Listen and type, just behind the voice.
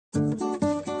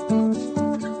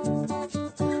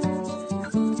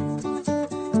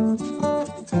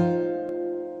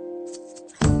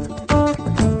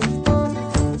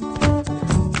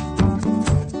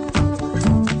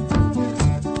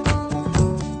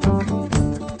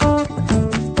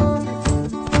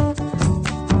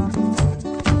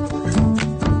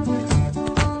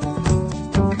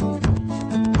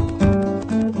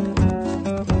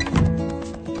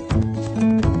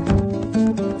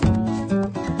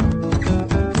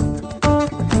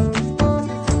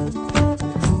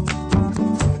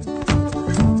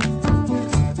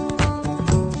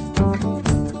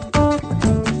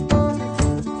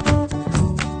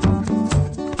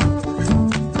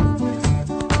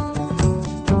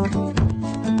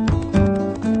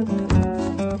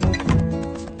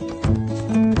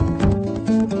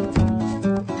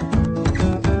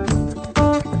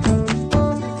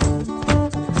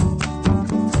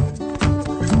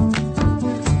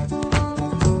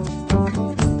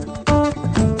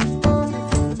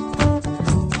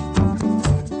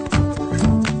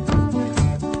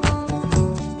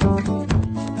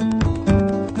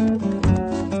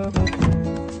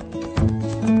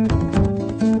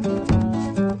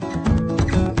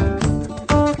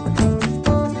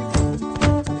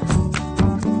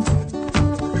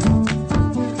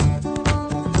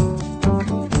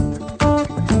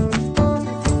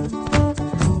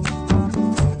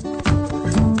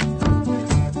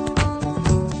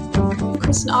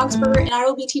Ms Augsburger, and I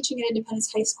will be teaching at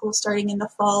Independence High School starting in the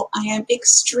fall. I am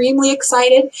extremely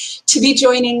excited to be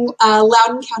joining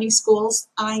Loudoun County Schools.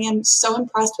 I am so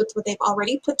impressed with what they've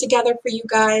already put together for you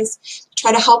guys to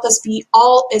try to help us be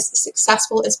all as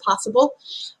successful as possible.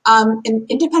 In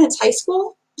Independence High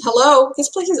School, hello, this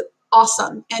place is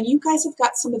awesome, and you guys have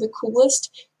got some of the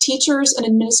coolest teachers and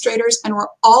administrators, and we're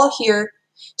all here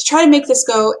to try to make this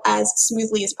go as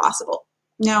smoothly as possible.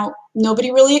 Now,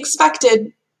 nobody really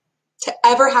expected to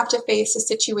ever have to face a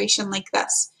situation like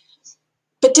this.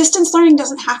 But distance learning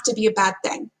doesn't have to be a bad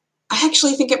thing. I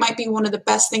actually think it might be one of the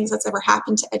best things that's ever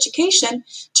happened to education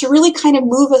to really kind of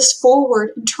move us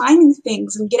forward and try new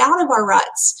things and get out of our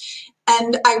ruts.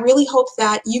 And I really hope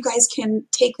that you guys can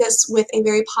take this with a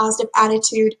very positive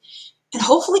attitude and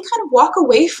hopefully kind of walk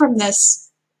away from this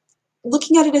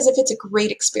looking at it as if it's a great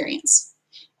experience.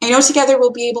 I know together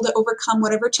we'll be able to overcome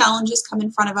whatever challenges come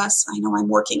in front of us. I know I'm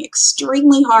working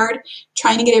extremely hard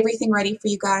trying to get everything ready for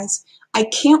you guys. I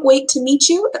can't wait to meet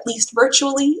you, at least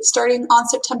virtually, starting on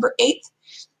September 8th.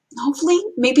 Hopefully,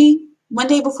 maybe one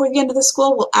day before the end of the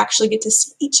school, we'll actually get to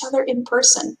see each other in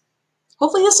person.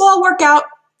 Hopefully this will all work out.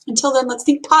 Until then, let's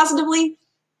think positively,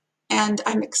 and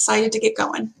I'm excited to get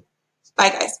going. Bye,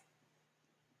 guys.